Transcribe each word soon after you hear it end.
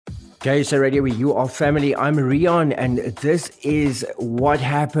Okay, so Radio Where You Are Family, I'm Rion, and this is what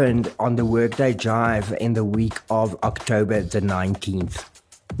happened on the Workday Jive in the week of October the 19th.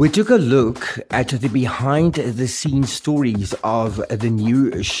 We took a look at the behind-the-scenes stories of the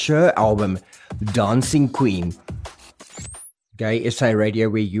new Cher album, Dancing Queen. Okay, SA Radio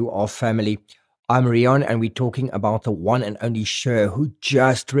Where You Are Family. I'm Rion, and we're talking about the one and only Cher who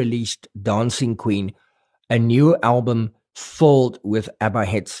just released Dancing Queen, a new album filled with ABBA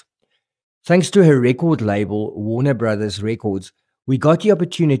hits. Thanks to her record label, Warner Brothers Records, we got the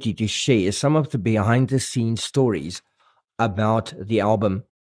opportunity to share some of the behind-the-scenes stories about the album.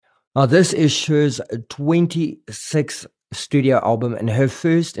 Now, this is Cher's 26th studio album and her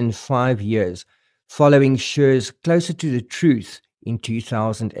first in 5 years, following Cher's Closer to the Truth in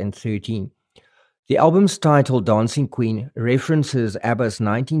 2013. The album's title, Dancing Queen, references ABBA's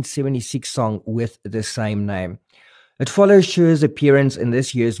 1976 song with the same name. It follows Cher's appearance in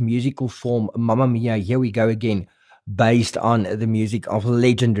this year's musical film Mamma Mia, Here We Go Again, based on the music of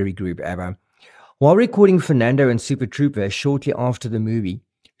legendary group ABBA. While recording Fernando and Super Trooper shortly after the movie,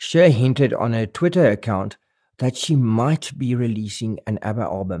 Cher hinted on her Twitter account that she might be releasing an ABBA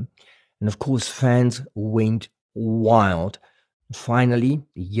album. And of course, fans went wild. Finally,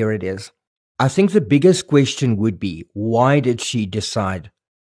 here it is. I think the biggest question would be, why did she decide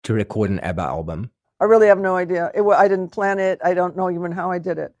to record an ABBA album? I really have no idea. I didn't plan it. I don't know even how I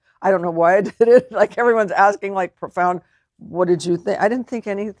did it. I don't know why I did it. Like everyone's asking, like profound, what did you think? I didn't think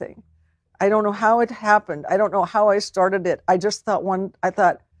anything. I don't know how it happened. I don't know how I started it. I just thought I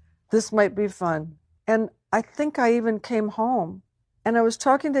thought this might be fun. And I think I even came home and I was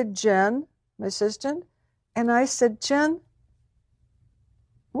talking to Jen, my assistant, and I said, Jen,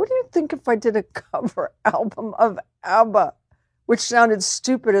 what do you think if I did a cover album of ABBA? Which sounded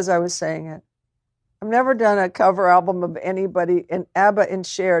stupid as I was saying it. I've never done a cover album of anybody, and ABBA and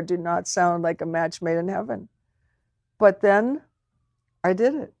Cher do not sound like a match made in heaven. But then I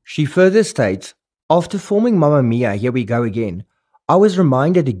did it. She further states, after forming Mamma Mia, Here We Go Again, I was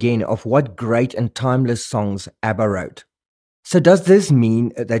reminded again of what great and timeless songs ABBA wrote. So does this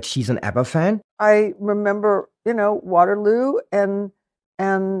mean that she's an ABBA fan? I remember, Waterloo and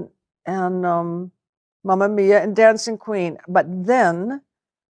Mamma Mia and Dancing Queen. But then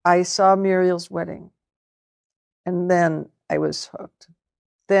I saw Muriel's Wedding, and then I was hooked.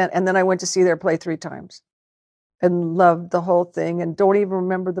 And then I went to see their play 3 times and loved the whole thing and don't even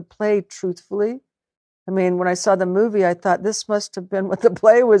remember the play, truthfully. I mean, when I saw the movie, I thought this must have been what the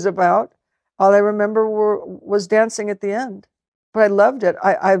play was about. All I remember was dancing at the end. But I loved it.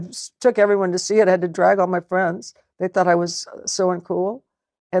 I took everyone to see it. I had to drag all my friends. They thought I was so uncool.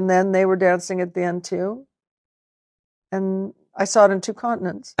 And then they were dancing at the end too. And I saw it on 2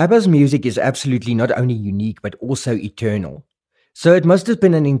 continents. ABBA's music is absolutely not only unique, but also eternal. So it must have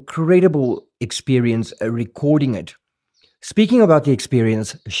been an incredible experience recording it. Speaking about the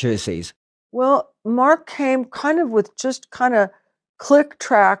experience, Cher says, well, Mark came kind of with just kind of click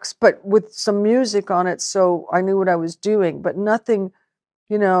tracks, but with some music on it, so I knew what I was doing, but nothing,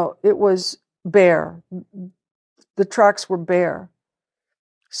 it was bare. The tracks were bare.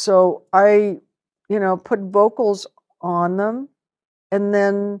 So I, put vocals on them, and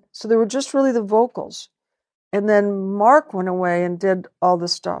then, so they were just really the vocals. And then Mark went away and did all the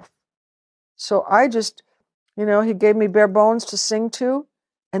stuff. So I just, he gave me bare bones to sing to,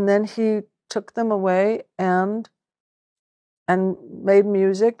 and then he took them away and made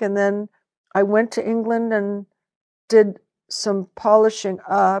music. And then I went to England and did some polishing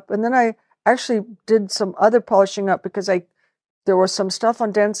up. And then I actually did some other polishing up because there was some stuff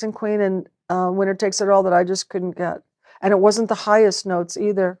on Dancing Queen and Winner Takes It All that I just couldn't get. And it wasn't the highest notes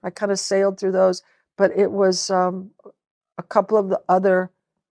either. I kind of sailed through those, but it was a couple of the other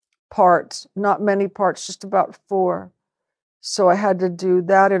parts, not many parts, just about 4. So I had to do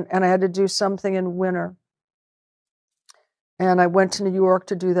that, and I had to do something in Winter. And I went to New York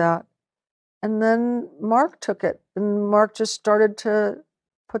to do that. And then Mark took it, and Mark just started to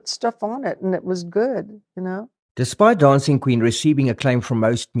put stuff on it, and it was good, Despite Dancing Queen receiving acclaim from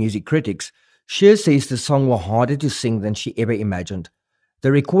most music critics, Cher says the song was harder to sing than she ever imagined.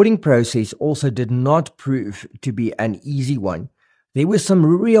 The recording process also did not prove to be an easy one. There were some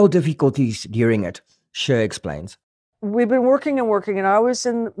real difficulties during it, Cher explains. We've been working, and I was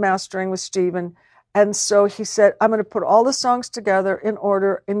in mastering with Steven. And so he said, I'm going to put all the songs together in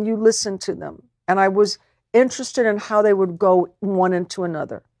order, and you listen to them. And I was interested in how they would go one into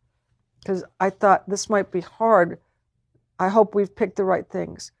another, because I thought this might be hard. I hope we've picked the right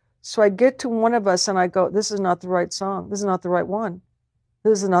things. So I get to one of us and I go, this is not the right song. This is not the right one.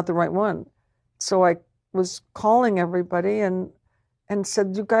 This is not the right one. So I was calling everybody and and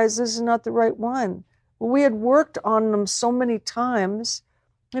said, you guys, this is not the right one. Well, we had worked on them so many times,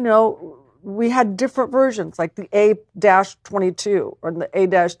 we had different versions, like the A-22 or the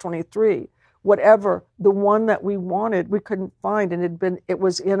A-23, whatever. The one that we wanted, we couldn't find, and it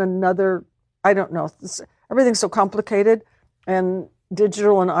was in another, I don't know. Everything's so complicated and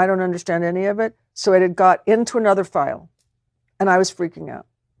digital, and I don't understand any of it. So it had got into another file, and I was freaking out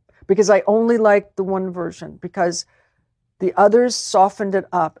because I only liked the one version because the others softened it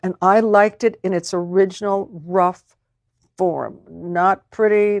up, and I liked it in its original rough form. Not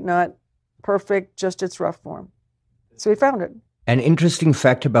pretty, not perfect, just its rough form. So we found it. An interesting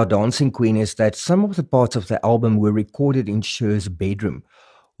fact about Dancing Queen is that some of the parts of the album were recorded in Cher's bedroom.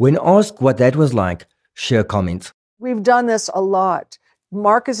 When asked what that was like, Cher comments, we've done this a lot.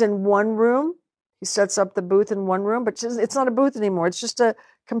 Mark is in one room. He sets up the booth in one room, but it's not a booth anymore. It's just a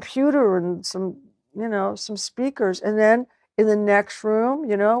computer and some speakers. And then in the next room,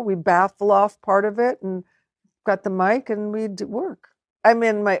 we baffle off part of it and got the mic and we work. I'm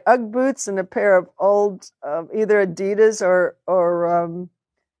in my Ugg boots and a pair of old either Adidas or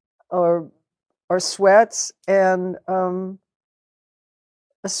sweats and a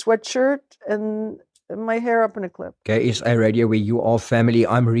sweatshirt and my hair up in a clip. KSA Radio, where you are family.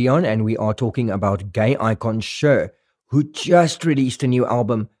 I'm Rian, and we are talking about gay icon Cher, who just released a new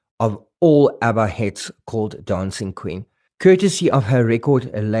album of all ABBA hits called Dancing Queen. Courtesy of her record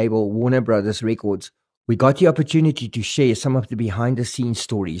label, Warner Brothers Records, we got the opportunity to share some of the behind-the-scenes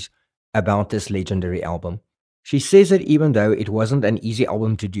stories about this legendary album. She says that even though it wasn't an easy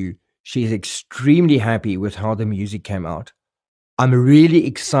album to do, she is extremely happy with how the music came out. I'm really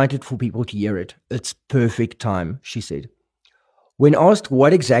excited for people to hear it. It's perfect time, she said. When asked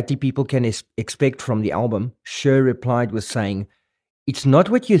what exactly people can expect from the album, Cher replied with saying, "It's not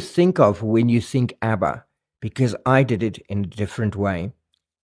what you think of when you think ABBA, because I did it in a different way."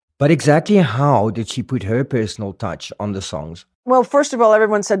 But exactly how did she put her personal touch on the songs? Well, first of all,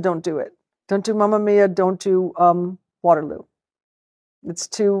 everyone said don't do it. Don't do Mamma Mia, don't do Waterloo. It's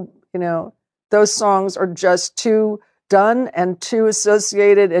too, those songs are just too done and too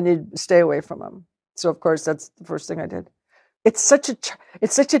associated, and you stay away from them. So of course that's the first thing I did. It's such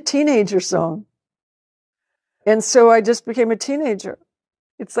a teenager song, and so I just became a teenager.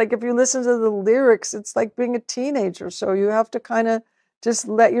 It's like if you listen to the lyrics, it's like being a teenager. So you have to kind of just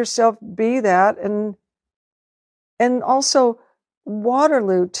let yourself be that, and also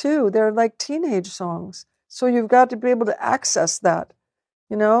Waterloo too. They're like teenage songs, so you've got to be able to access that,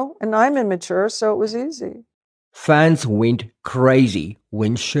 And I'm immature, so it was easy. Fans went crazy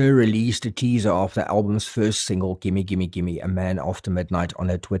when Cher released a teaser of the album's first single, Gimme Gimme Gimme, A Man After Midnight, on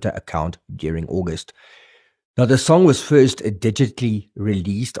her Twitter account during August. Now, the song was first digitally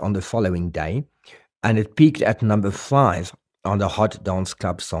released on the following day, and it peaked at number 5 on the Hot Dance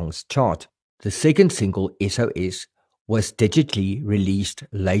Club Songs chart. The second single, SOS, was digitally released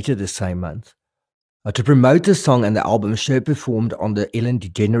later the same month. To promote the song and the album, Cher performed on the Ellen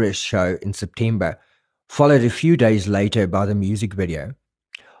DeGeneres show in September, followed a few days later by the music video.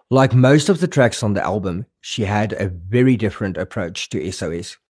 Like most of the tracks on the album, she had a very different approach to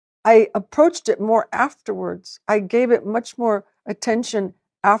SOS. I approached it more afterwards. I gave it much more attention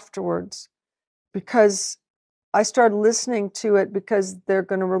afterwards because I started listening to it because they're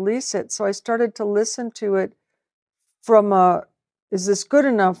going to release it. So I started to listen to it from is this good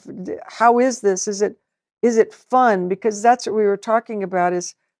enough? How is this? Is it fun? Because that's what we were talking about,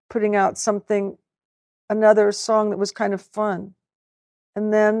 is putting out another song that was kind of fun.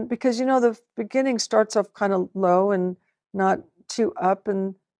 And then, because, the beginning starts off kind of low and not too up,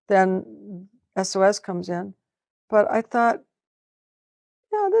 and then SOS comes in. But I thought,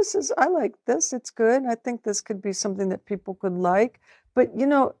 I like this. It's good. I think this could be something that people could like. But,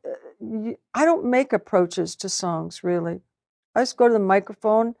 I don't make approaches to songs, really. I just go to the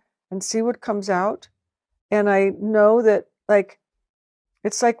microphone and see what comes out. And I know that,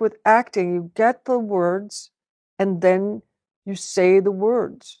 it's like with acting, you get the words and then you say the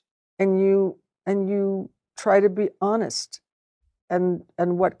words and you try to be honest. And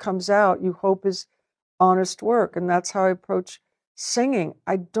what comes out, you hope, is honest work. And that's how I approach singing.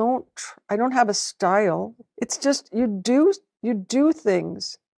 I don't have a style. It's just you do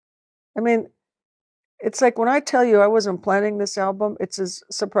things. I mean, it's like when I tell you I wasn't planning this album, it's a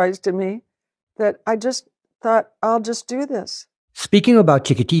surprise to me that I just thought, I'll just do this. Speaking about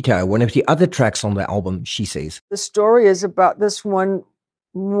Chiquitita, one of the other tracks on the album, she says, the story is about this one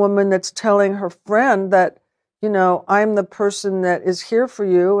woman that's telling her friend that, I'm the person that is here for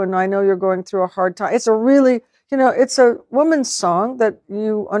you, and I know you're going through a hard time. It's a really, it's a woman's song that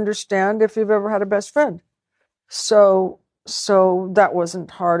you understand if you've ever had a best friend. So So that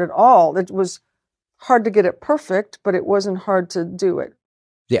wasn't hard at all. It was hard to get it perfect, but it wasn't hard to do it.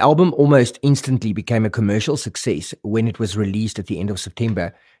 The album almost instantly became a commercial success when it was released at the end of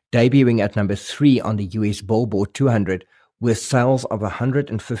September, debuting at number 3 on the US Billboard 200 with sales of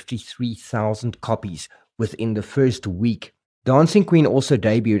 153,000 copies within the first week. Dancing Queen also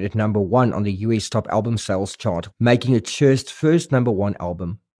debuted at number 1 on the US Top Album Sales chart, making it Cher's first number 1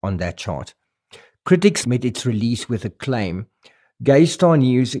 album on that chart. Critics met its release with acclaim. Gay Star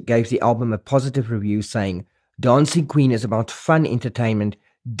News gave the album a positive review, saying, "Dancing Queen is about fun entertainment,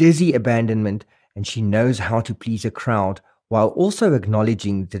 dizzy abandonment, and she knows how to please a crowd while also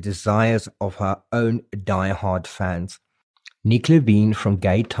acknowledging the desires of her own die-hard fans." Nick Levine from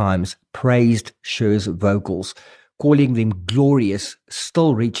Gay Times praised Cher's vocals, calling them glorious,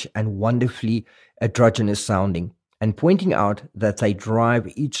 still rich, and wonderfully androgynous sounding, and pointing out that they drive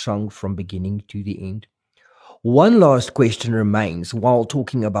each song from beginning to the end. One last question remains while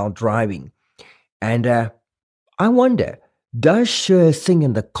talking about driving, and I wonder, does Cher sing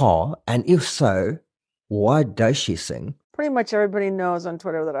in the car? And if so, what does she sing? Pretty much everybody knows on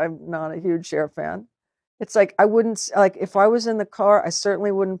Twitter that I'm not a huge Cher fan. It's like I wouldn't, like if I was in the car, I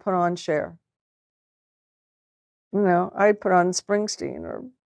certainly wouldn't put on Cher. You know, I'd put on Springsteen or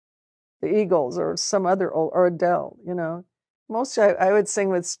the Eagles or some other, or Adele, you know. Mostly I would sing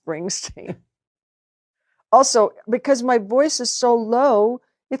with Springsteen. Also, because my voice is so low,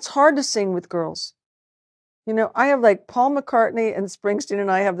 it's hard to sing with girls. You know, I have like Paul McCartney and Springsteen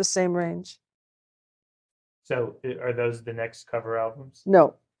and I have the same range. So are those the next cover albums?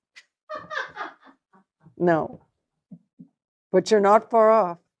 No. No. But you're not far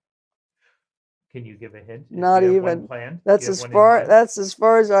off. Can you give a hint? Not even. That's as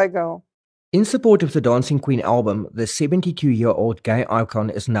far as I go. In support of the Dancing Queen album, the 72-year-old gay icon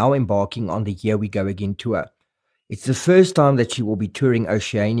is now embarking on the Here We Go Again tour. It's the first time that she will be touring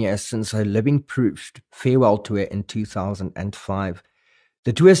Oceania since her Living Proof farewell tour in 2005.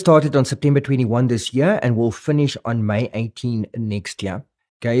 The tour started on September 21 this year and will finish on May 18 next year.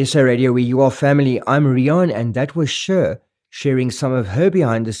 Gay SA Radio, where you are family, I'm Rian, and that was Cher sharing some of her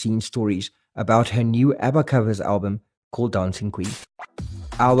behind-the-scenes stories about her new ABBA covers album called Dancing Queen.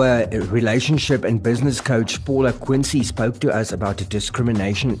 Our relationship and business coach, Paula Quincy, spoke to us about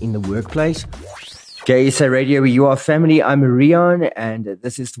discrimination in the workplace. Gay SA Radio, you are family. I'm Rian, and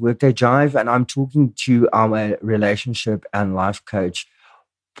this is the Workday Jive, and I'm talking to our relationship and life coach,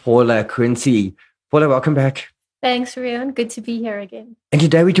 Paula Quincy. Paula, welcome back. Thanks, Rian. Good to be here again. And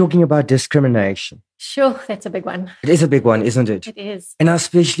today we're talking about discrimination. Sure, that's a big one. It is a big one, isn't it? It is. And I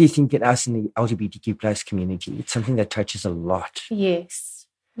especially think that us in the LGBTQ plus community, it's something that touches a lot. Yes,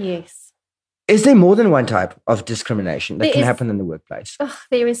 yes. Is there more than one type of discrimination that can happen in the workplace? Oh,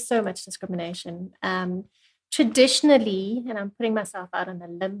 there is so much discrimination. Traditionally, and I'm putting myself out on a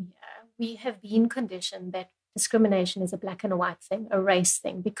limb here, we have been conditioned that discrimination is a black and a white thing, a race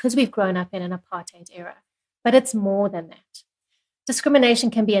thing, because we've grown up in an apartheid era. But it's more than that. Discrimination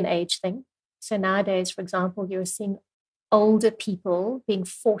can be an age thing. So nowadays, for example, you're seeing older people being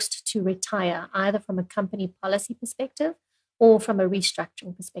forced to retire, either from a company policy perspective or from a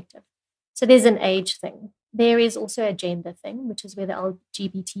restructuring perspective. So there's an age thing. There is also a gender thing, which is where the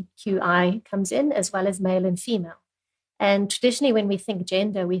LGBTQI comes in, as well as male and female. And traditionally, when we think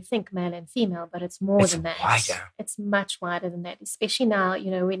gender, we think male and female, but it's more than that. Wider. It's much wider than that, especially now,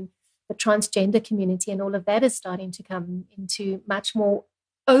 you know, when the transgender community and all of that is starting to come into much more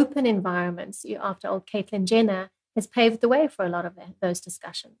open environments. After old Caitlyn Jenner has paved the way for a lot of those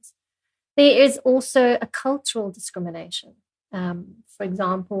discussions. There is also a cultural discrimination. For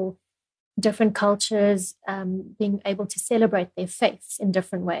example, different cultures being able to celebrate their faiths in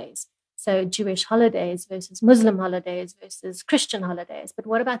different ways. So Jewish holidays versus Muslim holidays versus Christian holidays. But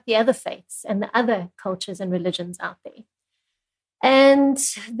what about the other faiths and the other cultures and religions out there? And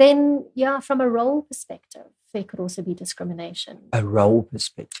then, from a role perspective, there could also be discrimination. A role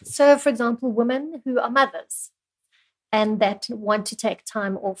perspective. So, for example, women who are mothers and that want to take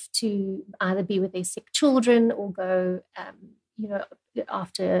time off to either be with their sick children or go,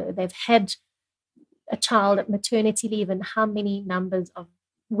 after they've had a child at maternity leave, and how many numbers of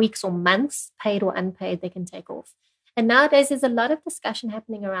weeks or months, paid or unpaid, they can take off. And nowadays, there's a lot of discussion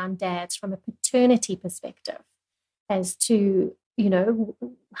happening around dads from a paternity perspective as to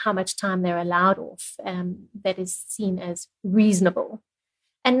how much time they're allowed off, that is seen as reasonable.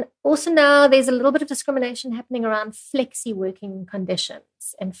 And also now there's a little bit of discrimination happening around flexi working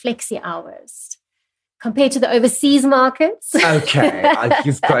conditions and flexi hours compared to the overseas markets. Okay, I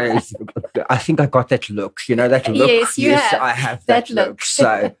think I got that look. You know that look? Yes, you have. I have that look.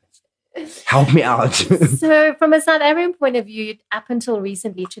 So Help me out. So from a South African point of view, up until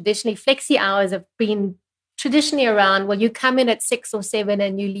recently, traditionally, flexi hours have been traditionally around, well, you come in at 6 or 7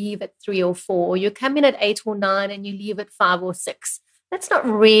 and you leave at 3 or 4. Or you come in at 8 or 9 and you leave at 5 or 6. That's not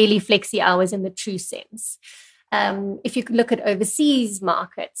really flexi hours in the true sense. If you look at overseas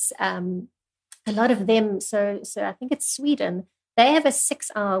markets, a lot of them, so I think it's Sweden, they have a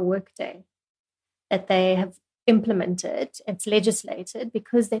 6-hour workday that they have implemented. It's legislated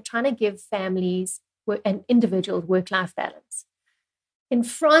because they're trying to give families and individuals work-life balance. In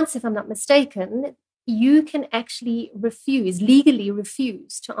France, if I'm not mistaken, you can actually legally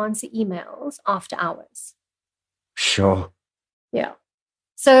refuse to answer emails after hours. Sure. Yeah.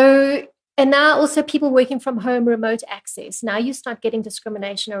 So, and now also people working from home, remote access. Now you start getting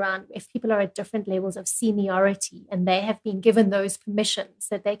discrimination around if people are at different levels of seniority and they have been given those permissions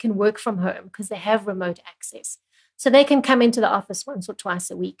that they can work from home because they have remote access. So they can come into the office once or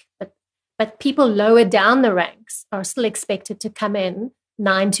twice a week. But people lower down the ranks are still expected to come in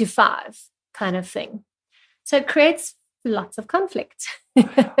 9 to 5 kind of thing. So it creates lots of conflict.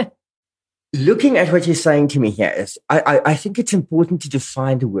 Looking at what you're saying to me here is, I think it's important to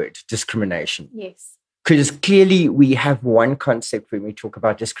define the word discrimination. Yes. Because clearly we have one concept when we talk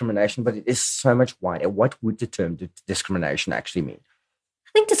about discrimination, but it is so much wider. What would the term discrimination actually mean?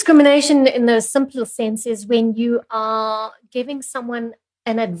 I think discrimination in the simple sense is when you are giving someone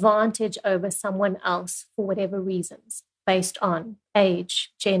an advantage over someone else for whatever reasons, based on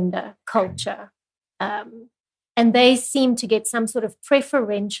age, gender, culture. And they seem to get some sort of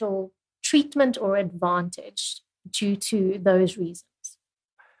preferential treatment or advantage due to those reasons.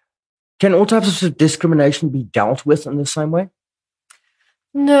 Can all types of discrimination be dealt with in the same way?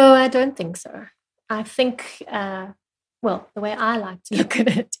 No, I don't think so. I think, the way I like to look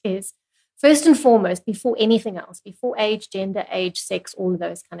at it is, first and foremost, before anything else, before age, gender, age, sex, all of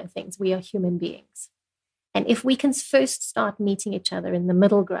those kind of things, we are human beings. And if we can first start meeting each other in the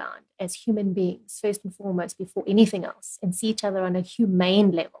middle ground as human beings, first and foremost, before anything else, and see each other on a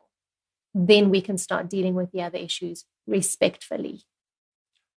humane level, then we can start dealing with the other issues respectfully.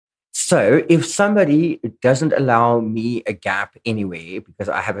 So if somebody doesn't allow me a gap anywhere because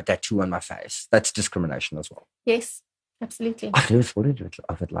I have a tattoo on my face, that's discrimination as well. Yes, absolutely. I never thought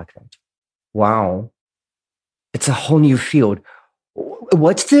of it like that. Wow. It's a whole new field.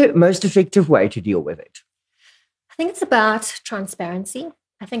 What's the most effective way to deal with it? I think it's about transparency.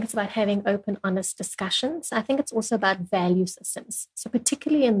 I think it's about having open, honest discussions. I think it's also about value systems. So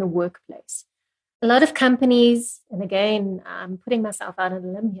particularly in the workplace, a lot of companies, and again, I'm putting myself out on a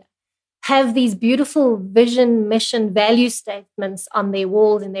limb here, have these beautiful vision, mission, value statements on their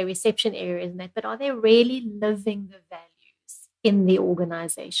walls in their reception areas and that, but are they really living the values in the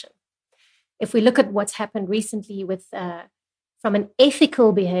organization? If we look at what's happened recently with from an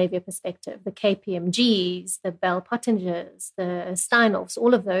ethical behavior perspective, the KPMGs, the Bell Pottingers, the Steinhoffs,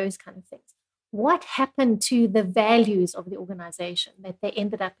 all of those kind of things. What happened to the values of the organization that they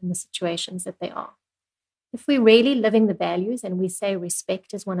ended up in the situations that they are? If we're really living the values and we say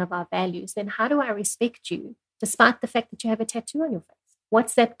respect is one of our values, then how do I respect you despite the fact that you have a tattoo on your face?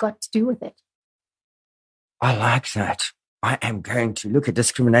 What's that got to do with it? I like that. I am going to look at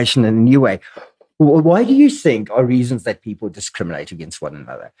discrimination in a new way. Why do you think are reasons that people discriminate against one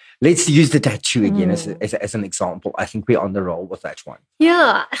another? Let's use the tattoo again as an example. I think we're on the roll with that one.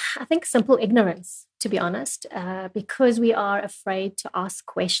 Yeah, I think simple ignorance, to be honest, because we are afraid to ask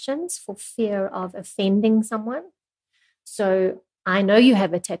questions for fear of offending someone. So I know you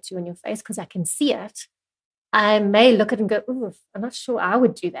have a tattoo on your face because I can see it. I may look at it and go, ooh, I'm not sure I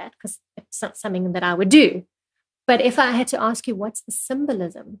would do that because it's not something that I would do. But if I had to ask you, what's the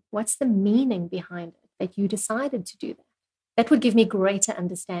symbolism? What's the meaning behind it that you decided to do that? That would give me greater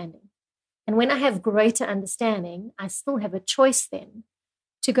understanding. And when I have greater understanding, I still have a choice then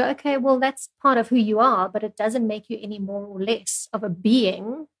to go, okay, well, that's part of who you are, but it doesn't make you any more or less of a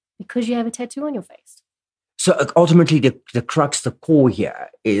being because you have a tattoo on your face. So ultimately, the crux, the core here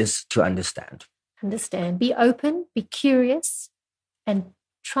is to understand. Understand. Be open, be curious, and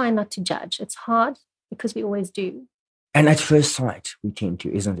try not to judge. It's hard, because we always do. And at first sight, we tend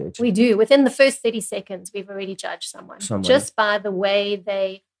to, isn't it? We do. Within the first 30 seconds, we've already judged someone. Just by the way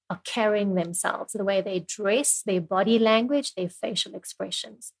they are carrying themselves, the way they dress, their body language, their facial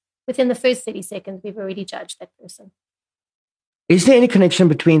expressions. Within the first 30 seconds, we've already judged that person. Is there any connection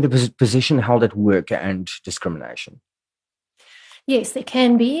between the position held at work and discrimination? Yes, there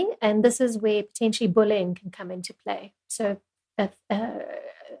can be. And this is where potentially bullying can come into play. So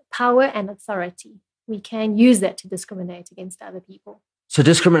power and authority. We can use that to discriminate against other people. So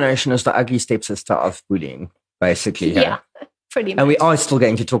discrimination is the ugly stepsister of bullying, basically. Yeah, Pretty much. And we are still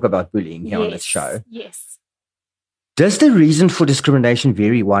going to talk about bullying here on this show. Yes. Does the reason for discrimination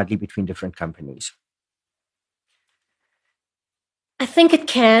vary widely between different companies? I think it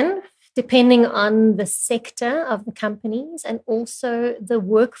can, depending on the sector of the companies and also the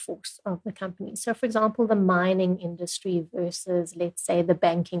workforce of the companies. So, for example, the mining industry versus, let's say, the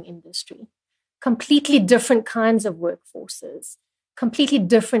banking industry. Completely different kinds of workforces, completely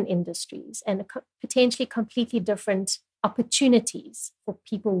different industries, and potentially completely different opportunities for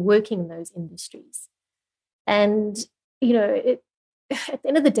people working in those industries. And, at the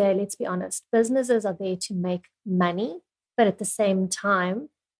end of the day, let's be honest, businesses are there to make money, but at the same time,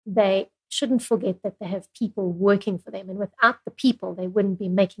 they shouldn't forget that they have people working for them. And without the people, they wouldn't be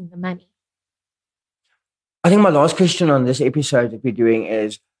making the money. I think my last question on this episode that we're doing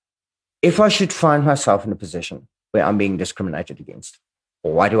is, if I should find myself in a position where I'm being discriminated against,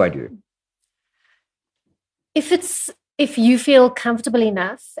 what do I do? If you feel comfortable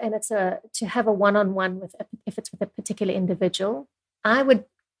enough and it's to have a one-on-one if it's with a particular individual, I would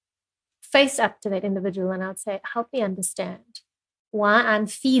face up to that individual and I would say, help me understand why I'm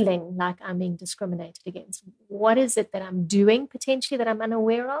feeling like I'm being discriminated against. What is it that I'm doing potentially that I'm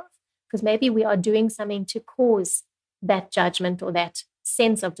unaware of? Because maybe we are doing something to cause that judgment or that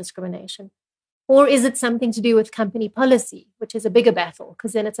sense of discrimination. Or is it something to do with company policy, which is a bigger battle,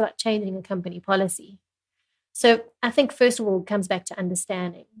 because then it's about changing a company policy. So I think, first of all, it comes back to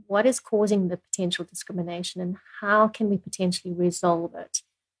understanding what is causing the potential discrimination and how can we potentially resolve it.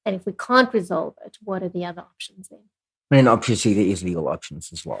 And if we can't resolve it, what are the other options then? And obviously there is legal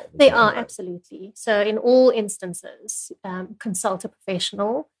options as well. There are, absolutely. So in all instances, consult a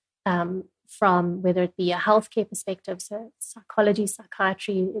professional from whether it be a healthcare perspective, so psychology,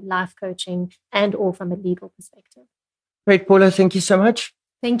 psychiatry, life coaching, and or from a legal perspective. Great, Paula, thank you so much.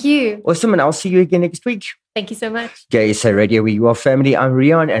 Thank you. Awesome, and I'll see you again next week. Thank you so much. JSA Radio, where you are family. I'm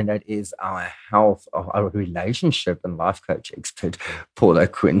Riaan, and that is our health, our relationship and life coach expert, Paula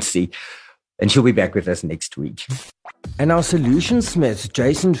Quincy. And she'll be back with us next week. And our solution smith,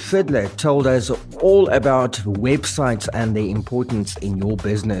 Jason Fiddler, told us all about websites and their importance in your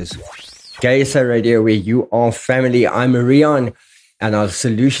business. JSA Radio, where you are family. I'm Riaan, and our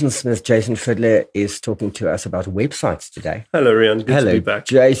solution smith, Jason Fiddler, is talking to us about websites today. Hello, Riaan. Good to be back.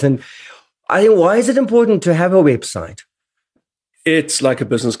 Jason. Why is it important to have a website? It's like a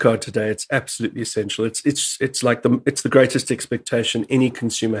business card today. It's absolutely essential. It's like the greatest expectation any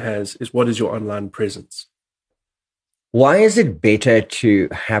consumer has is, what is your online presence? Why is it better to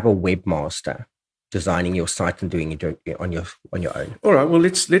have a webmaster designing your site and doing it on your own? All right. Well,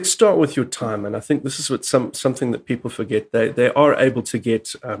 let's start with your time, and I think this is what something that people forget. They are able to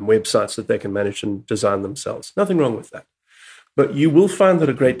get websites that they can manage and design themselves. Nothing wrong with that. But you will find that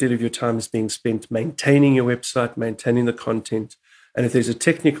a great deal of your time is being spent maintaining your website, maintaining the content. And if there's a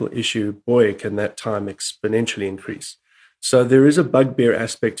technical issue, boy, can that time exponentially increase. So there is a bugbear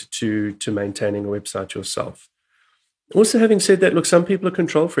aspect to maintaining a website yourself. Also, having said that, look, some people are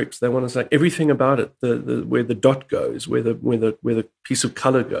control freaks. They want to say everything about it, where the dot goes, where the piece of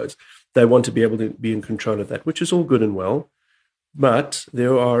color goes. They want to be able to be in control of that, which is all good and well. But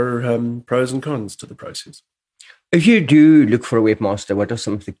there are pros and cons to the process. If you do look for a webmaster, what are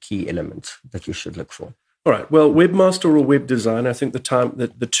some of the key elements that you should look for? All right. Well, webmaster or web designer, I think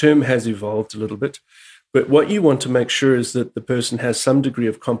the term has evolved a little bit. But what you want to make sure is that the person has some degree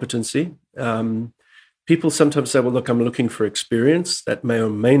of competency. People sometimes say, well, look, I'm looking for experience. That may or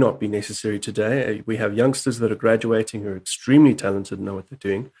may not be necessary today. We have youngsters that are graduating who are extremely talented and know what they're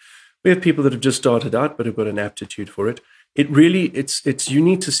doing. We have people that have just started out but have got an aptitude for it. It's you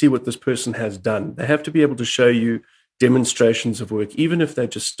need to see what this person has done. They have to be able to show you demonstrations of work. Even if they're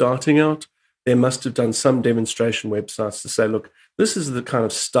just starting out, they must have done some demonstration websites to say, look, this is the kind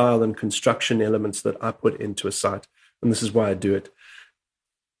of style and construction elements that I put into a site, and this is why I do it.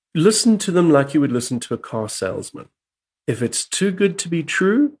 Listen to them like you would listen to a car salesman. If it's too good to be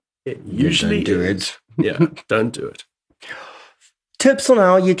true, it usually is. Yeah, don't do it. Tips on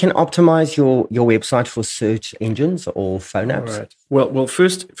how you can optimize your website for search engines or phone apps? All right. Well,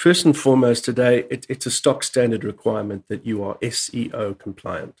 first and foremost today, it's a stock standard requirement that you are SEO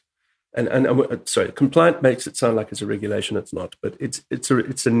compliant. And sorry, compliant makes it sound like it's a regulation. It's not, but it's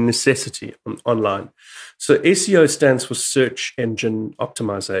a necessity online. So SEO stands for search engine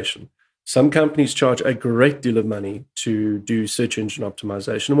optimization. Some companies charge a great deal of money to do search engine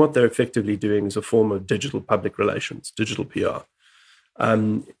optimization, and what they're effectively doing is a form of digital public relations, digital PR.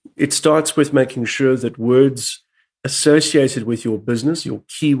 It starts with making sure that words associated with your business, your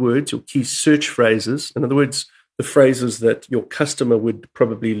keywords, your key search phrases, in other words, the phrases that your customer would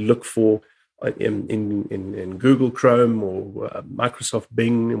probably look for in Google Chrome or Microsoft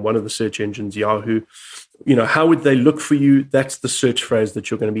Bing, in one of the search engines, Yahoo, how would they look for you? That's the search phrase that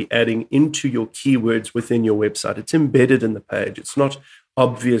you're going to be adding into your keywords within your website. It's embedded in the page. It's not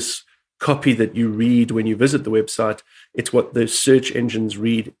obvious copy that you read when you visit the website. It's what the search engines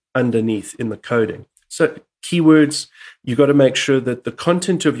read underneath in the coding. So keywords, you've got to make sure that the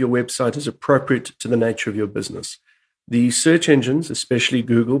content of your website is appropriate to the nature of your business. The search engines, especially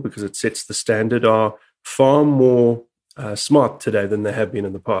Google, because it sets the standard, are far more smart today than they have been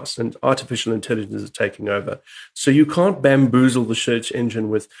in the past. And artificial intelligence is taking over. So you can't bamboozle the search engine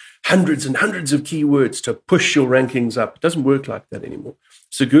with hundreds and hundreds of keywords to push your rankings up. It doesn't work like that anymore.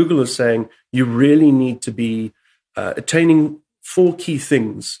 So Google is saying you really need to be attaining 4 key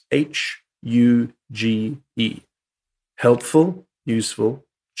things: HUGE: helpful, useful,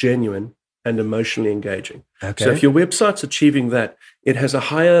 genuine, and emotionally engaging. Okay. So if your website's achieving that, it has a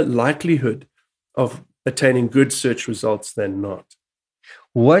higher likelihood of attaining good search results than not.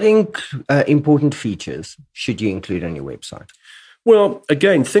 What important features should you include on your website? Well,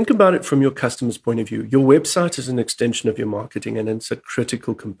 again, think about it from your customer's point of view. Your website is an extension of your marketing, and it's a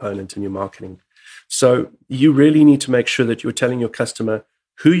critical component in your marketing. So you really need to make sure that you're telling your customer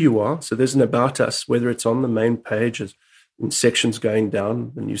who you are. So there's an about us, whether it's on the main page in sections going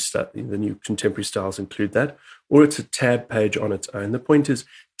down, the new contemporary styles include that, or it's a tab page on its own. The point is,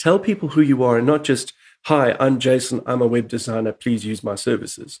 tell people who you are and not just, "Hi, I'm Jason, I'm a web designer, please use my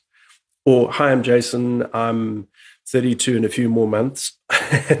services." Or, "Hi, I'm Jason, I'm 32 in a few more months,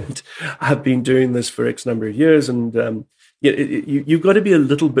 and I've been doing this for X number of years." And you've got to be a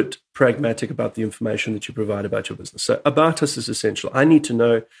little bit pragmatic about the information that you provide about your business. So about us is essential. I need to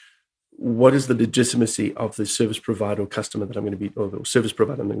know what is the legitimacy of the service provider or customer that I'm going to be, or the service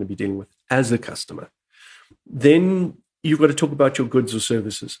provider I'm going to be dealing with as a customer. Then you've got to talk about your goods or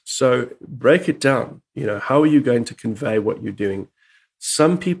services. So break it down. How are you going to convey what you're doing?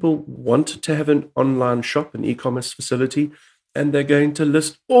 Some people want to have an online shop, an e-commerce facility, and they're going to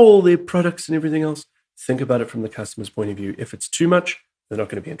list all their products and everything else. Think about it from the customer's point of view. If it's too much, they're not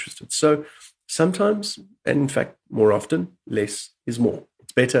going to be interested. So sometimes, and in fact, more often, less is more.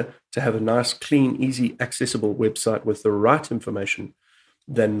 It's better to have a nice, clean, easy, accessible website with the right information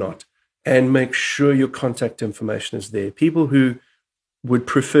than not. And make sure your contact information is there. People who would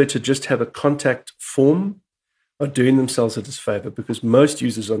prefer to just have a contact form are doing themselves a disfavor, because most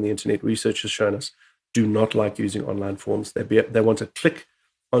users on the internet, research has shown us, do not like using online forms. They want to click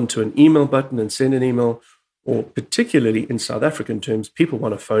onto an email button and send an email, or particularly in South African terms, people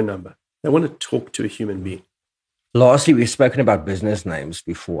want a phone number. They want to talk to a human being. Lastly, we've spoken about business names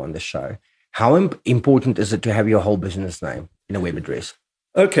before on the show. How important is it to have your whole business name in a web address?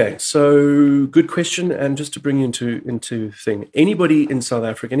 Okay, so good question. And just to bring you into thing, anybody in South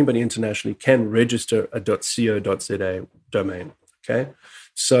Africa, anybody internationally can register a .co.za domain. Okay,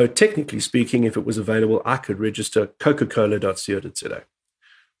 so technically speaking, if it was available, I could register coca-cola.co.za.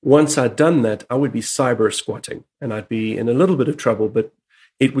 Once I'd done that, I would be cyber squatting, and I'd be in a little bit of trouble, but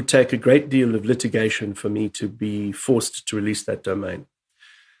it would take a great deal of litigation for me to be forced to release that domain.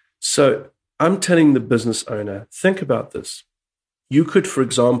 So I'm telling the business owner, think about this. You could, for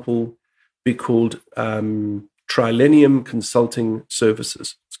example, be called Trilenium Consulting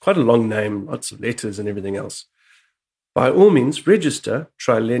Services. It's quite a long name, lots of letters and everything else. By all means, register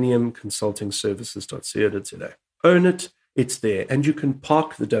trileniumconsultingservices.co.za. Own it. It's there, and you can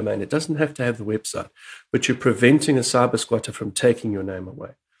park the domain. It doesn't have to have the website, but you're preventing a cyber squatter from taking your name away.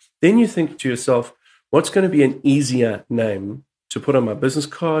 Then you think to yourself, what's going to be an easier name to put on my business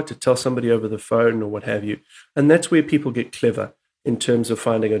card, to tell somebody over the phone or what have you? And that's where people get clever in terms of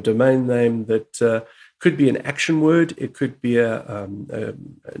finding a domain name that could be an action word. It could be an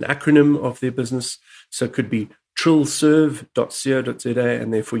acronym of their business. So it could be trilserve.co.za,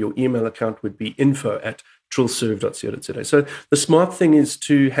 and therefore your email account would be info@trilserve.co.za. So the smart thing is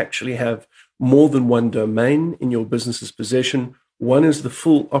to actually have more than one domain in your business's possession. One is the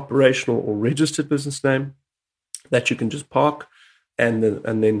full operational or registered business name that you can just park, and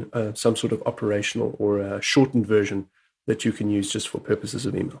then some sort of operational or a shortened version that you can use just for purposes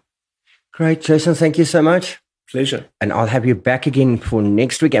of email. Great, Jason. Thank you so much. Pleasure. And I'll have you back again for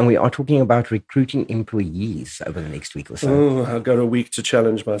next week. And we are talking about recruiting employees over the next week or so. Oh, I've got a week to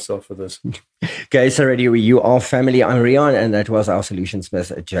challenge myself for this. Okay, so Radio You Are Family. I'm Riaan, and that was our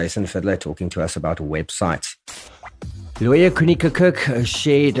Solutionsmith, Jason Fiddler, talking to us about websites. Lawyer Kunika Cook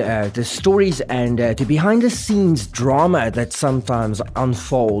shared the stories and the behind-the-scenes drama that sometimes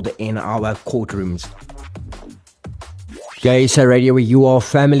unfold in our courtrooms. Okay, so Radio You Are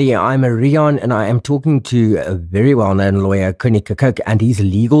Family. I'm Riaan, and I am talking to a very well-known lawyer, Kunika Cook, and his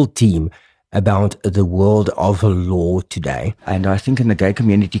legal team about the world of law today. And I think in the gay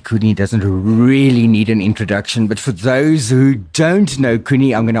community, Kuni doesn't really need an introduction. But for those who don't know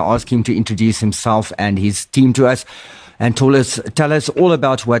Kuni, I'm going to ask him to introduce himself and his team to us and tell us all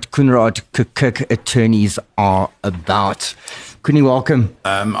about what Coenraad Kirk Attorneys are about. Kuni, welcome.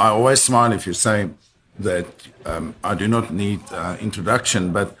 I always smile if you say that I do not need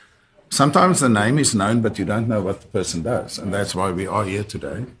introduction, but sometimes the name is known, but you don't know what the person does. And that's why we are here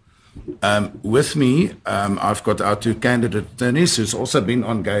today. With me, I've got our two candidate attorneys who's also been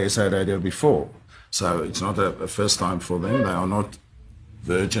on Gay SA Radio before. So it's not a first time for them. They are not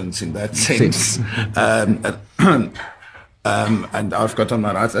virgins in that sense. And I've got on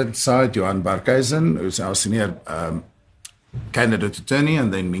my right side Johan Barkhuizen, who's our senior candidate attorney,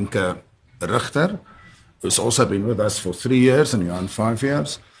 and then Minke Richter, who's also been with us for 3 years, and Johan 5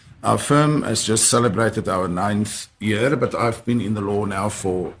 years. Our firm has just celebrated our 9th year, but I've been in the law now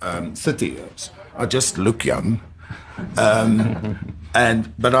for 30 years. I just look young.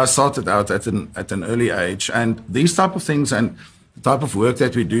 But I started out at an early age. And these type of things and the type of work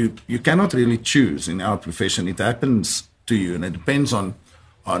that we do, you cannot really choose in our profession. It happens to you, and it depends on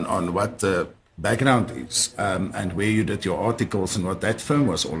what the background is and where you did your articles and what that firm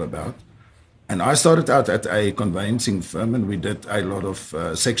was all about. And I started out at a conveyancing firm, and we did a lot of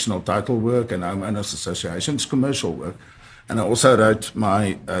sectional title work and homeowners associations, commercial work. And I also wrote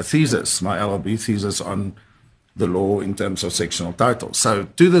my thesis, my LLB thesis on the law in terms of sectional titles. So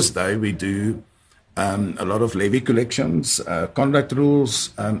to this day, we do a lot of levy collections, conduct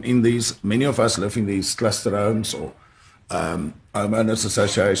rules in these. Many of us live in these cluster homes or homeowners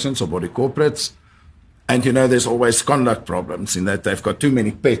associations or body corporates. And, there's always conduct problems in that they've got too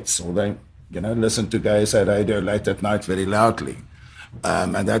many pets, or they listen to Gay SA Radio late at night very loudly.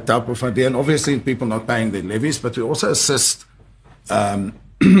 And that type of idea. And obviously people not paying their levies, but we also assist the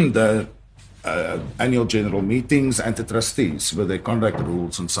annual general meetings and the trustees with their conduct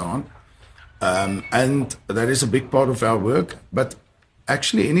rules and so on. And that is a big part of our work. But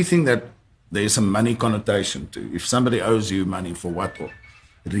actually anything that there's a money connotation to, if somebody owes you money for what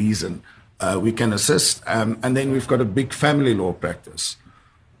reason, we can assist. And then we've got a big family law practice.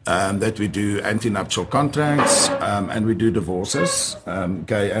 That we do anti-nuptial contracts and we do divorces,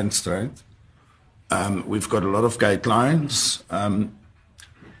 gay and straight. We've got a lot of gay clients.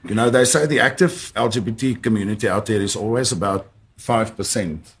 They say the active LGBT community out there is always about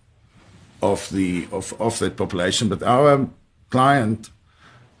 5% of the population, but our clients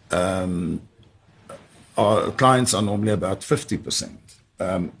are normally about 50%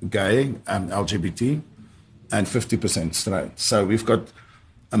 gay and LGBT and 50% straight. So we've got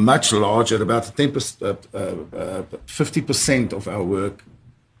a much larger, about 50% of our work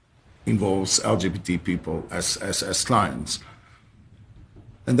involves LGBT people as clients.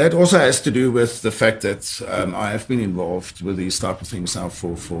 And that also has to do with the fact that I have been involved with these type of things now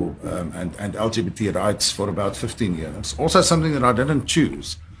and LGBT rights for about 15 years. Also something that I didn't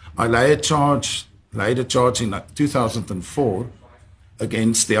choose. I laid a charge in 2004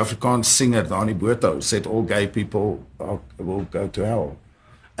 against the Afrikaans singer Dani Botha, who said all gay people will go to hell.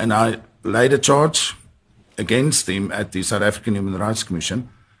 And I laid a charge against him at the South African Human Rights Commission.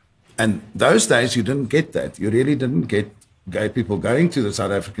 And those days you didn't get that. You really didn't get gay people going to the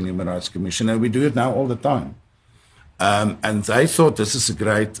South African Human Rights Commission. And we do it now all the time. And they thought this is a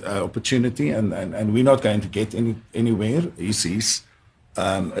great opportunity and we're not going to get anywhere. He's his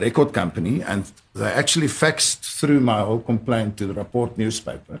record company. And they actually faxed through my whole complaint to the Rapport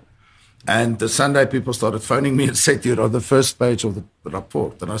newspaper. And the Sunday people started phoning me and said, you're on the first page of the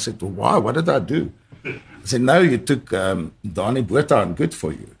report. And I said, well, why? What did I do? I said, no, you took Dani Botha and good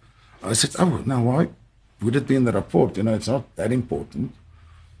for you. I said, oh, now why would it be in the report? It's not that important.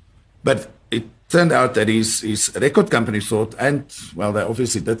 But it turned out that his record company thought, and, well, they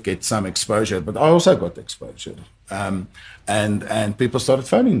obviously did get some exposure, but I also got exposure. And people started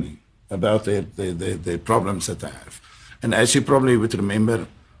phoning me about their problems that they have. And as you probably would remember,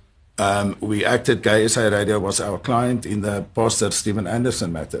 we acted, Gay SA Radio was our client in the Pastor Stephen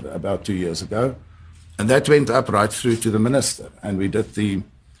Anderson matter about 2 years ago. And that went up right through to the minister. And we did the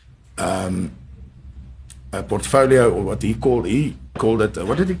portfolio, or what he called it,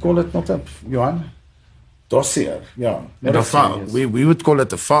 what did he call it, not a, Johan? Dossier, yeah. Not a file. Yes. We would call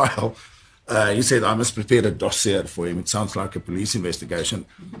it a file. He said, I must prepare a dossier for him. It sounds like a police investigation.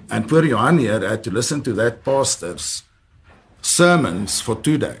 And poor Johan here had to listen to that pastor's sermons for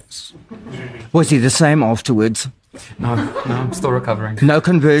 2 days. Was he the same afterwards? No, I'm still recovering. No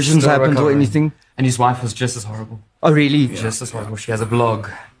conversions Still happened or anything? And his wife was just as horrible. Oh, really? Just as horrible. She has a blog.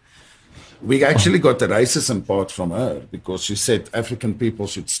 we actually got the racism part from her because she said African people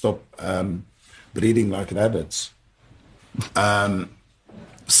should stop breeding like rabbits.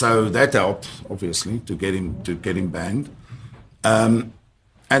 So that helped, obviously, to get him banned. And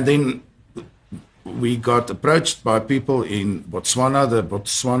then we got approached by people in Botswana, the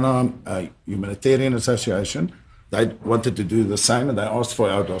Botswana Humanitarian Association. They wanted to do the same, and they asked for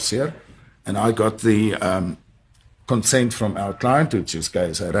our dossier. And I got the consent from our client, which is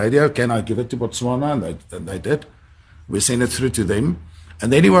KSA Radio. Can I give it to Botswana? And they did. We sent it through to them.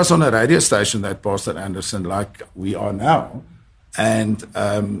 And then he was on a radio station, that Pastor Anderson, like we are now. And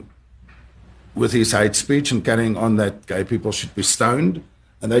with his hate speech and carrying on that gay people should be stoned.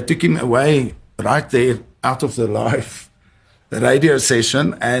 And they took him away right there out of the radio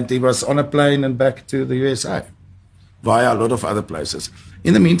session. And he was on a plane and back to the USA via a lot of other places.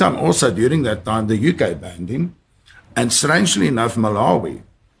 In the meantime, also during that time, the UK banned him. And strangely enough, Malawi,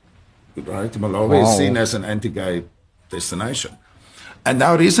 right? Malawi is seen as an anti-gay destination. And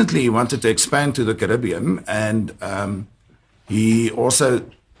now recently he wanted to expand to the Caribbean, and he also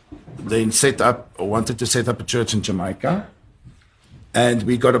then wanted to set up a church in Jamaica. And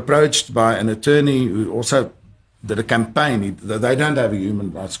we got approached by an attorney who also did a campaign. They don't have a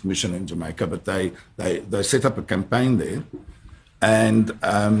human rights commission in Jamaica, but they set up a campaign there. And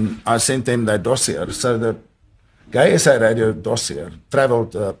I sent them their dossier. So the Gay SA Radio dossier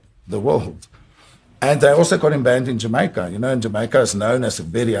traveled the world. And they also got him banned in Jamaica. You know, and Jamaica is known as a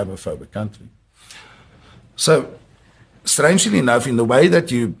very homophobic country. So, strangely enough, in the way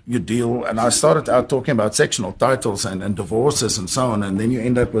that you deal, and I started out talking about sectional titles and divorces and so on, and then you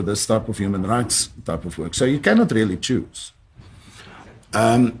end up with this type of human rights type of work. So you cannot really choose.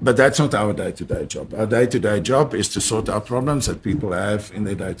 But that's not our day-to-day job. Our day-to-day job is to sort out problems that people have in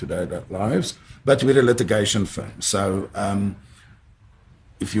their day-to-day lives, but we're a litigation firm. So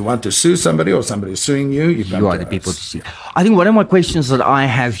if you want to sue somebody or somebody is suing you, you are the people to sue. I think one of my questions that I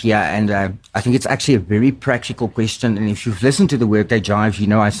have here, and I think it's actually a very practical question, and if you've listened to the Workday Jive, you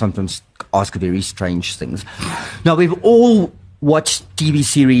know I sometimes ask very strange things. Now, we've all watched TV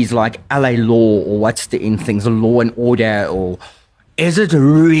series like LA Law, or what's the end things, Law and Order, or is it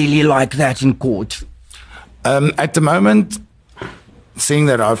really like that in court? At the moment, seeing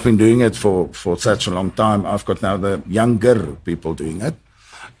that I've been doing it for such a long time, I've got now the younger people doing it.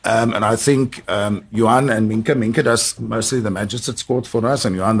 And I think Johan and Minka does mostly the Magistrates Court for us,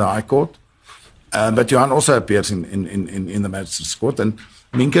 and Johan the High Court. But Johan also appears in the Magistrates Court, and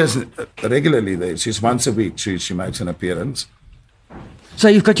Minka is regularly there. She's once a week. She makes an appearance. So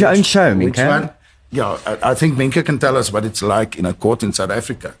you've got your own show, Minka? Which one? Yeah, I think Minka can tell us what it's like in a court in South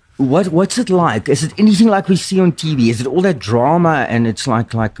Africa. What's it like? Is it anything like we see on TV? Is it all that drama and it's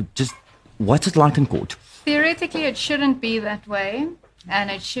like just what's it like in court? Theoretically, it shouldn't be that way,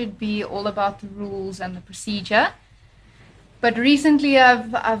 and it should be all about the rules and the procedure. But recently,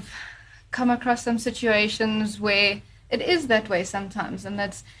 I've come across some situations where it is that way sometimes, and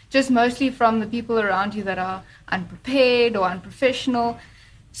that's just mostly from the people around you that are unprepared or unprofessional.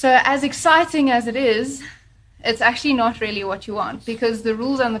 So as exciting as it is, it's actually not really what you want, because the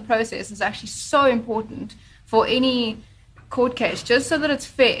rules and the process is actually so important for any court case, just so that it's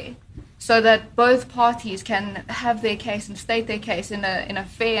fair, so that both parties can have their case and state their case in a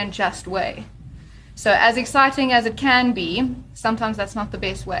fair and just way. So as exciting as it can be, sometimes that's not the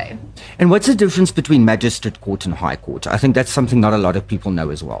best way. And what's the difference between magistrate court and high court? I think that's something not a lot of people know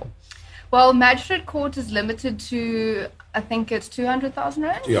as well. Well, magistrate court is limited to, I think it's 200,000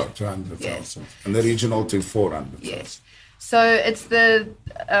 rand? Yeah, 200,000. Yes. And the regional to 400,000. Yes. So it's the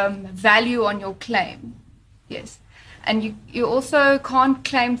value on your claim. Yes. And you also can't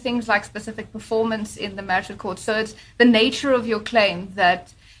claim things like specific performance in the magistrate court. So it's the nature of your claim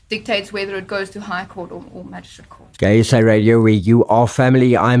that dictates whether it goes to high court or magistrate court. Gay SA Radio, where you are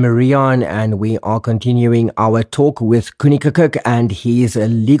family. I'm Rian, and we are continuing our talk with Kunika Cook and his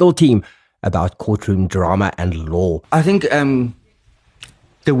legal team about courtroom drama and law. I think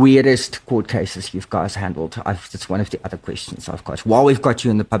the weirdest court cases you guys handled, that's one of the other questions I've got. While we've got you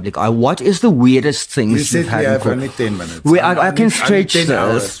in the public eye, what is the weirdest things you've had in court? We said we have only 10 minutes. I can stretch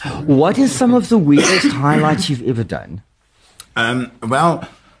this. What is some of the weirdest highlights you've ever done? Well,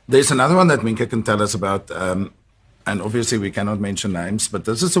 there's another one that Minka can tell us about, and obviously we cannot mention names, but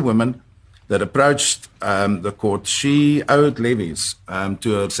this is a woman that approached the court. She owed levies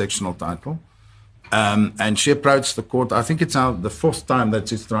to her sectional title. And she approached the court. I think it's now the fourth time that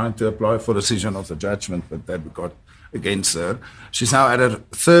she's trying to apply for rescission of the judgment that we got against her. She's now at her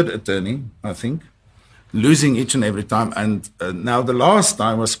third attorney, I think, losing each and every time. And now the last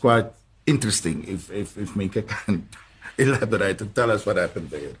time was quite interesting, if Minka elaborate and tell us what happened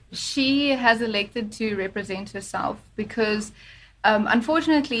there. She has elected to represent herself because,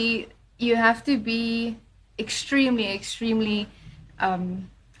 unfortunately, you have to be extremely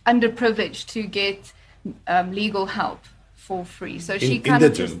underprivileged to get legal help for free. So she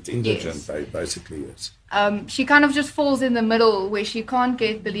indigent, yes. Basically, yes. She kind of just falls in the middle where she can't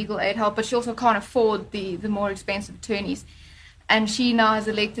get the legal aid help, but she also can't afford the more expensive attorneys. And she now has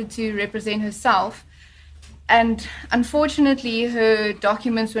elected to represent herself. And unfortunately, her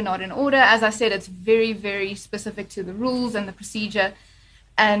documents were not in order. As I said, it's very specific to the rules and the procedure.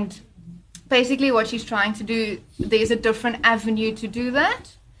 And basically what she's trying to do, there's a different avenue to do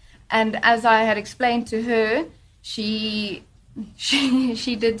that. And as I had explained to her, she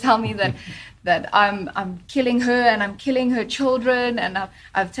did tell me that I'm killing her and I'm killing her children and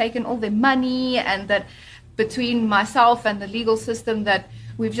I've taken all their money, and that between myself and the legal system that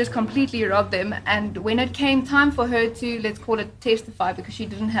we've just completely robbed them. And when it came time for her to, let's call it, testify, because she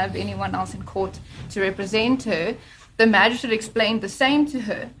didn't have anyone else in court to represent her, the magistrate explained the same to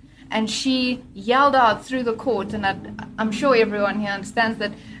her. And she yelled out through the court, and I'm sure everyone here understands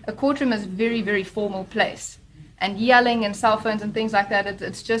that a courtroom is a very formal place. And yelling and cell phones and things like that,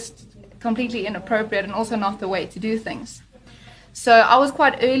 it's just completely inappropriate and also not the way to do things. So I was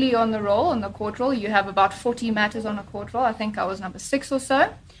quite early on the roll, on the court roll. You have about 40 matters on a court roll. I think I was number 6 or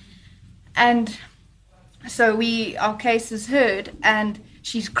so. And so our case is heard, and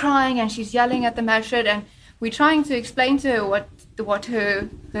she's crying and she's yelling at the magistrate, and we're trying to explain to her what her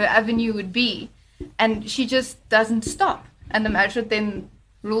avenue would be, and she just doesn't stop. And the magistrate then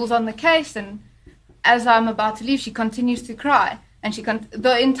rules on the case, and as I'm about to leave, she continues to cry. And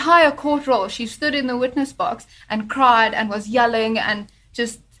the entire court roll, she stood in the witness box and cried and was yelling and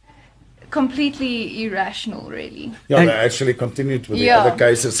just completely irrational, really. Yeah, they actually continued with the other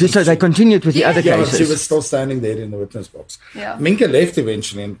cases. So they continued with the other cases? She was still standing there in the witness box. Yeah. Minka left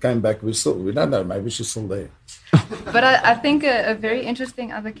eventually and came back. We don't know, maybe she's still there. But I think a very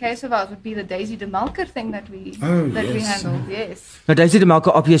interesting other case of ours would be the Daisy de Melker thing that we handled. Yes. Now, Daisy de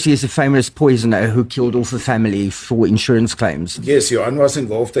Melker obviously is a famous poisoner who killed off a family for insurance claims. Yes, Johan was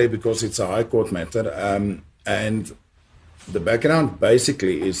involved there because it's a high court matter. And the background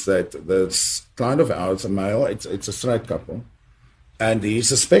basically is that this client of ours, a male, it's a straight couple, and he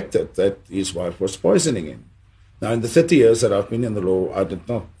suspected that his wife was poisoning him. Now, in the 30 years that I've been in the law,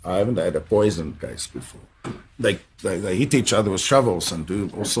 I haven't had a poison case before. They hit each other with shovels and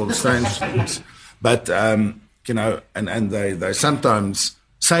do all sorts of strange things. But, and they sometimes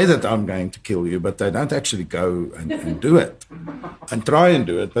say that I'm going to kill you, but they don't actually go and do it and try and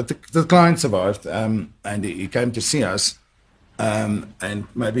do it. But the client survived, and he came to see us. And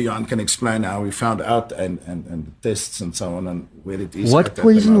maybe Johan can explain how we found out and the tests and so on and where it is. What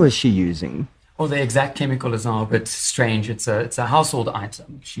poison was she using? Well, the exact chemical is now a bit strange. It's a household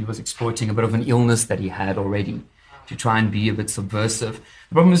item. She was exploiting a bit of an illness that he had already to try and be a bit subversive.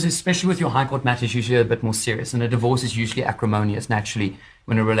 The problem is, especially with your high court matters, usually a bit more serious. And a divorce is usually acrimonious. Naturally,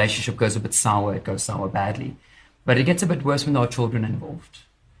 when a relationship goes a bit sour, it goes sour badly. But it gets a bit worse when there are children involved,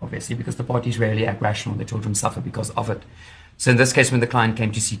 obviously, because the parties rarely act rational. The children suffer because of it. So in this case, when the client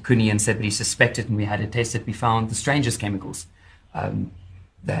came to see Kuni and said that he suspected, and we had it tested, we found the strangest chemicals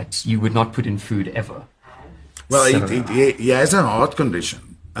that you would not put in food ever. Well, he has a heart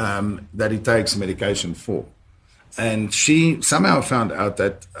condition that he takes medication for. And she somehow found out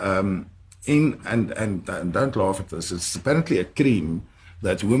that and don't laugh at this, it's apparently a cream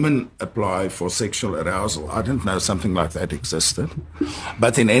that women apply for sexual arousal. I didn't know something like that existed.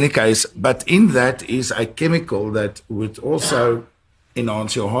 But in any case, in that is a chemical that would also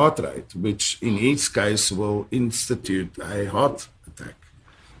enhance your heart rate, which in each case will institute a heart attack.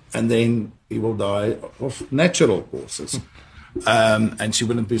 And then he will die of natural causes. And she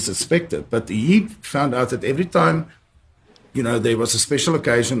wouldn't be suspected. But he found out that every time, there was a special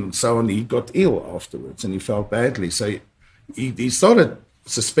occasion and so on, he got ill afterwards and he felt badly. So he started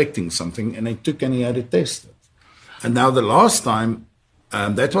suspecting something, and he had it tested. And now the last time,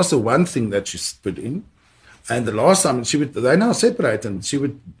 that was the one thing that she put in. And the last time, they now separate, and she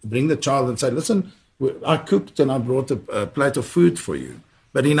would bring the child and say, listen, I cooked and I brought a plate of food for you.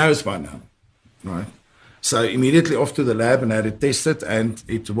 But he knows by now, right? So immediately off to the lab and had it tested, and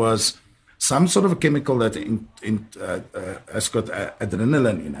it was some sort of a chemical that has got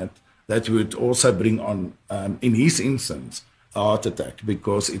adrenaline in it that would also bring on, in his instance, a heart attack,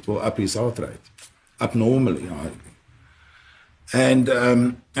 because it will up his heart rate abnormally high. And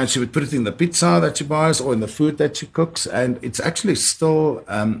she would put it in the pizza that she buys or in the food that she cooks, and it's actually still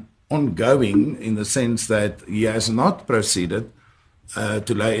ongoing in the sense that he has not proceeded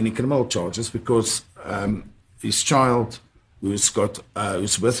to lay any criminal charges because his child who's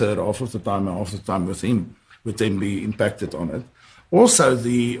with her half of the time and half the time with him would then be impacted on it. Also,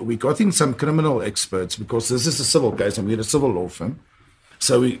 we got in some criminal experts because this is a civil case and we're a civil law firm.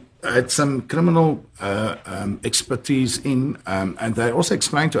 So we had some criminal expertise in, and they also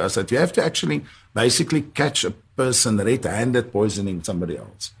explained to us that you have to actually basically catch a person red-handed poisoning somebody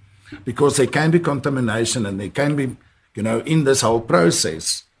else, because there can be contamination and there can be, in this whole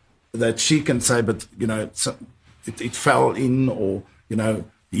process that she can say, but, it fell in, or,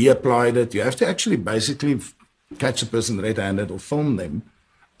 he applied it. You have to actually basically catch a person red-handed or film them,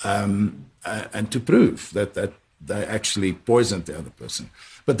 and to prove that they actually poisoned the other person.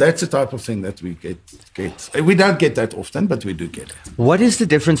 But that's the type of thing that we get. We don't get that often, but we do get it. What is the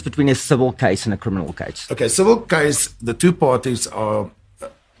difference between a civil case and a criminal case? Okay, civil case, the two parties are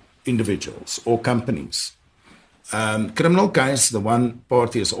individuals or companies. Criminal case, the one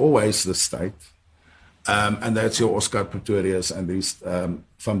party is always the state, and that's your Oscar Pretorius and these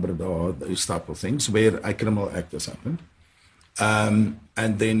Van Breda, these type of things, where a criminal act has happened. And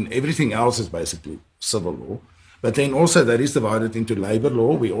then everything else is basically civil law. But then also that is divided into labor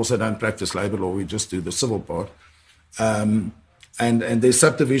law. We also don't practice labor law. We just do the civil part. And there's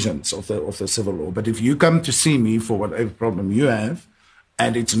subdivisions of the civil law. But if you come to see me for whatever problem you have,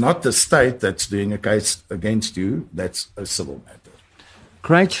 and it's not the state that's doing a case against you, that's a civil matter.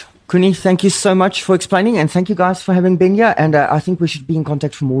 Great. Kuni, thank you so much for explaining, and thank you guys for having been here. And I think we should be in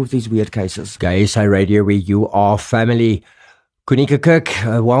contact for more of these weird cases. Gay SA Radio, where you are family. Kunika Kirk,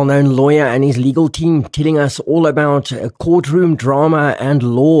 a well-known lawyer, and his legal team telling us all about courtroom drama and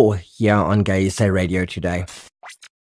law here on Gay SA Radio today.